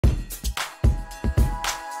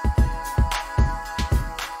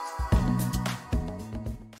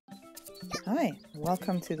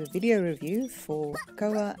welcome to the video review for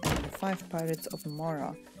Koa and the 5 Pirates of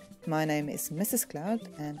Mara. My name is Mrs. Cloud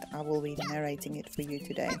and I will be narrating it for you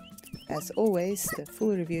today. As always, the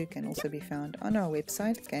full review can also be found on our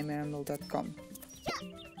website GAMERamble.com.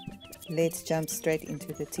 Let's jump straight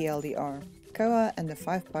into the TLDR. Koa and the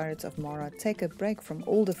 5 Pirates of Mara take a break from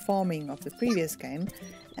all the farming of the previous game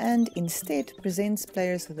and instead presents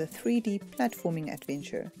players with a 3D platforming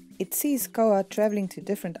adventure. It sees Koa traveling to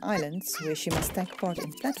different islands where she must take part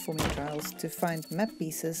in platforming trials to find map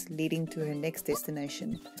pieces leading to her next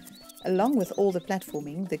destination. Along with all the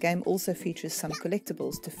platforming, the game also features some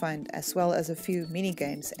collectibles to find as well as a few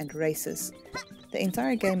mini-games and races. The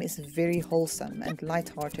entire game is very wholesome and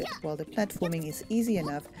lighthearted, while the platforming is easy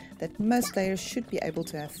enough that most players should be able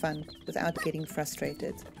to have fun without getting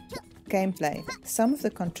frustrated. Gameplay. Some of the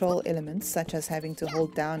control elements, such as having to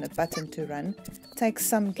hold down a button to run, takes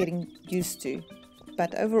some getting used to,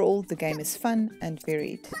 but overall the game is fun and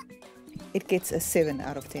varied. It gets a 7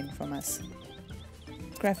 out of 10 from us.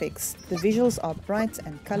 Graphics. The visuals are bright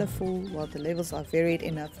and colourful, while the levels are varied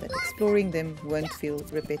enough that exploring them won't feel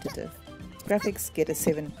repetitive. Graphics get a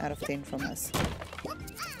 7 out of 10 from us.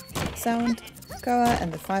 Sound. Koa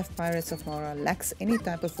and the 5 Pirates of Mara lacks any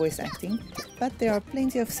type of voice acting, but there are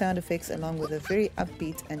plenty of sound effects along with a very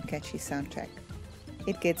upbeat and catchy soundtrack.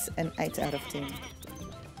 It gets an 8 out of 10.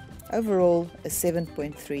 Overall, a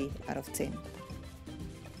 7.3 out of 10.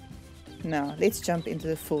 Now, let's jump into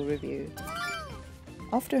the full review.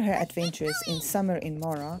 After her adventures in summer in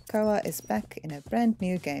Mara, Koa is back in a brand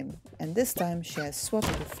new game, and this time she has swapped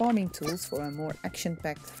the farming tools for a more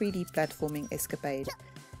action-packed 3D platforming escapade.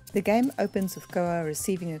 The game opens with Koa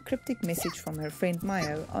receiving a cryptic message from her friend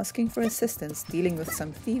Mayo asking for assistance dealing with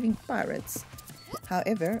some thieving pirates.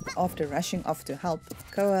 However, after rushing off to help,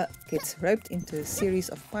 Koa gets roped into a series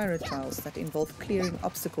of pirate trials that involve clearing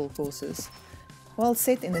obstacle courses. While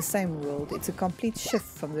set in the same world, it's a complete shift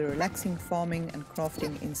from the relaxing farming and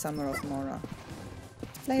crafting in Summer of Mara.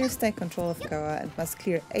 Players take control of Koa and must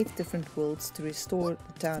clear 8 different worlds to restore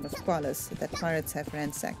the town of Qualis that pirates have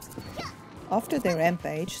ransacked. After their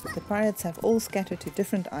rampage, the pirates have all scattered to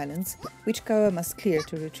different islands, which Koa must clear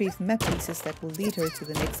to retrieve map pieces that will lead her to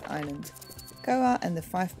the next island. Koa and the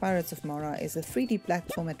 5 Pirates of Mara is a 3D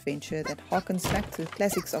platform adventure that harkens back to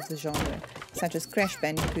classics of the genre, such as Crash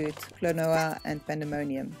Bandicoot, Klonoa and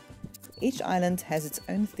Pandemonium. Each island has its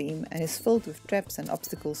own theme and is filled with traps and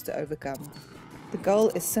obstacles to overcome. The goal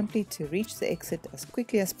is simply to reach the exit as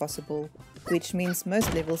quickly as possible, which means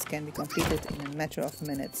most levels can be completed in a matter of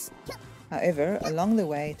minutes. However, along the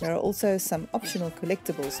way there are also some optional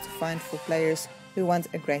collectibles to find for players who want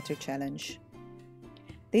a greater challenge.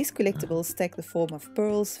 These collectibles take the form of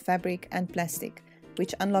pearls, fabric and plastic,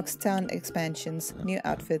 which unlocks town expansions, new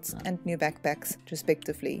outfits and new backpacks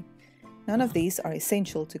respectively. None of these are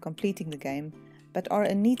essential to completing the game, but are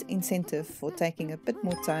a neat incentive for taking a bit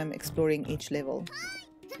more time exploring each level.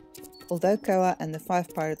 Although Koa and the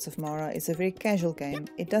 5 Pirates of Mara is a very casual game,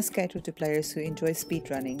 it does cater to players who enjoy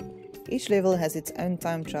speedrunning. Each level has its own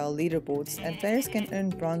time trial leaderboards and players can earn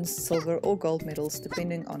bronze, silver or gold medals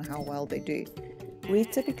depending on how well they do. We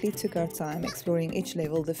typically took our time exploring each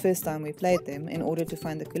level the first time we played them in order to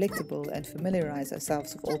find the collectible and familiarize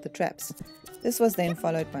ourselves with all the traps. This was then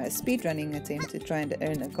followed by a speedrunning attempt to try and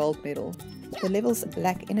earn a gold medal. The levels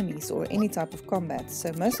lack enemies or any type of combat,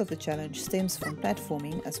 so most of the challenge stems from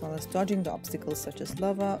platforming as well as dodging the obstacles such as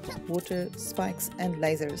lava, water, spikes and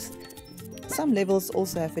lasers. Some levels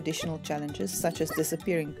also have additional challenges such as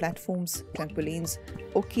disappearing platforms, trampolines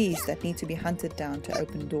or keys that need to be hunted down to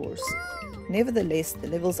open doors. Nevertheless, the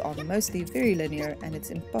levels are mostly very linear and it's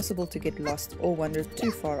impossible to get lost or wander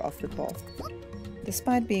too far off the path.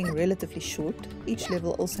 Despite being relatively short, each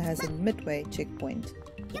level also has a midway checkpoint.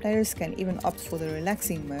 Players can even opt for the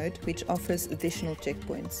relaxing mode, which offers additional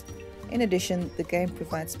checkpoints. In addition, the game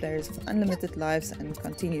provides players with unlimited lives and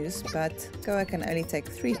continues, but Koa can only take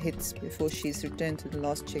 3 hits before she's returned to the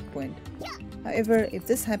last checkpoint. However, if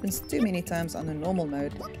this happens too many times on the normal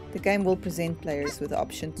mode, the game will present players with the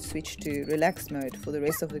option to switch to relaxed mode for the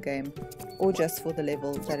rest of the game, or just for the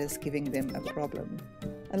level that is giving them a problem.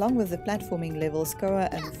 Along with the platforming levels, Koa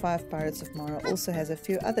and the 5 Pirates of Mara also has a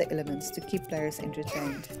few other elements to keep players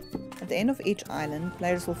entertained. At the end of each island,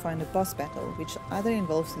 players will find a boss battle, which either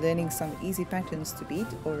involves learning some easy patterns to beat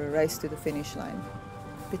or a race to the finish line.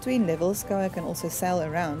 Between levels, Koa can also sail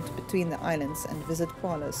around between the islands and visit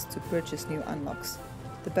Qualis to purchase new unlocks.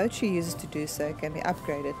 The boat she uses to do so can be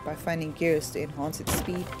upgraded by finding gears to enhance its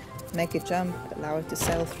speed, make it jump, allow it to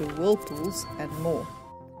sail through whirlpools and more.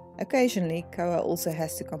 Occasionally, Koa also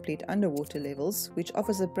has to complete underwater levels, which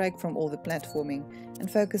offers a break from all the platforming and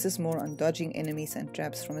focuses more on dodging enemies and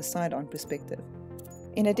traps from a side-on perspective.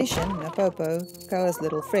 In addition, Napopo, Koa's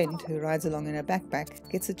little friend who rides along in a backpack,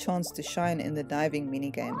 gets a chance to shine in the diving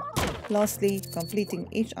minigame. Lastly, completing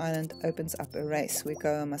each island opens up a race where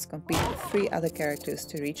Koa must compete with 3 other characters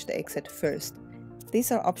to reach the exit first.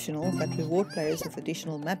 These are optional but reward players with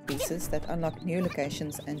additional map pieces that unlock new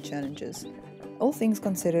locations and challenges. All things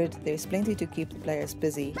considered, there is plenty to keep the players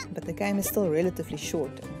busy, but the game is still relatively short,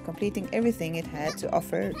 and completing everything it had to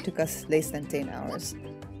offer took us less than 10 hours.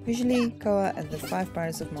 Visually, Koa and the 5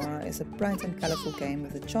 Pirates of Mara is a bright and colourful game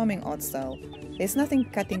with a charming art style. There's nothing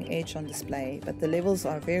cutting edge on display, but the levels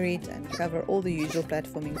are varied and cover all the usual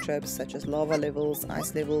platforming tropes such as lava levels,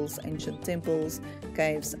 ice levels, ancient temples,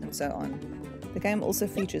 caves, and so on. The game also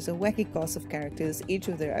features a wacky cast of characters, each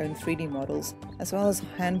with their own 3D models, as well as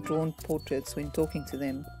hand-drawn portraits when talking to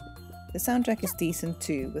them. The soundtrack is decent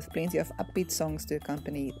too, with plenty of upbeat songs to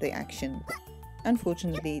accompany the action.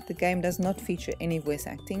 Unfortunately, the game does not feature any voice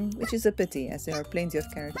acting, which is a pity as there are plenty of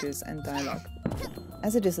characters and dialogue.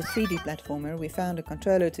 As it is a 3D platformer, we found a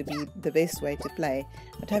controller to be the best way to play,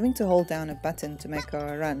 but having to hold down a button to make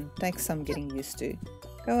Koa run takes some getting used to.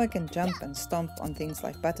 Koa can jump and stomp on things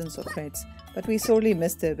like buttons or threads, but we sorely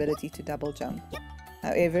missed the ability to double jump.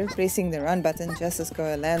 However, pressing the run button just as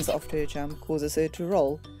Koa lands after a jump causes her to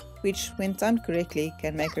roll, which, when timed correctly,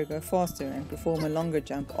 can make her go faster and perform a longer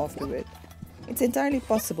jump afterward. It's entirely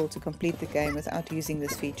possible to complete the game without using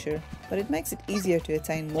this feature, but it makes it easier to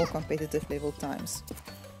attain more competitive level times.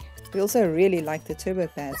 We also really like the turbo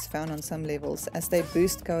pads found on some levels, as they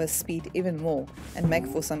boost Koa's speed even more and make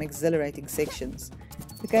for some exhilarating sections.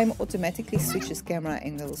 The game automatically switches camera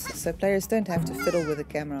angles, so players don't have to fiddle with the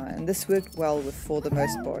camera, and this worked well for the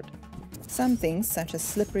most part. Some things, such as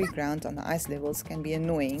slippery ground on the ice levels, can be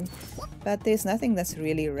annoying, but there's nothing that's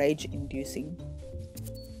really rage-inducing.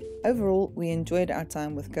 Overall, we enjoyed our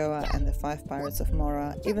time with Koa and the 5 Pirates of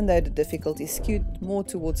Mara, even though the difficulty skewed more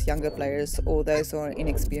towards younger players or those who are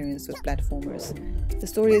inexperienced with platformers. The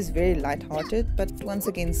story is very lighthearted, but once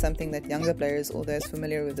again something that younger players or those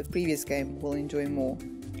familiar with the previous game will enjoy more.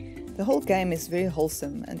 The whole game is very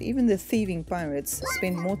wholesome, and even the thieving pirates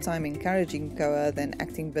spend more time encouraging Koa than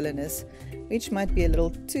acting villainous, which might be a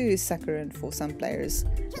little too saccharine for some players.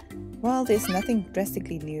 While there's nothing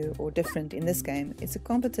drastically new or different in this game, it's a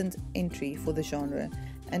competent entry for the genre,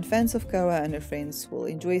 and fans of Koa and her friends will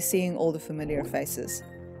enjoy seeing all the familiar faces.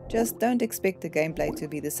 Just don't expect the gameplay to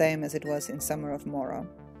be the same as it was in Summer of Mara.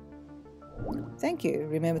 Thank you,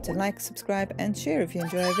 remember to like, subscribe and share if you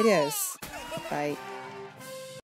enjoy our videos. Bye!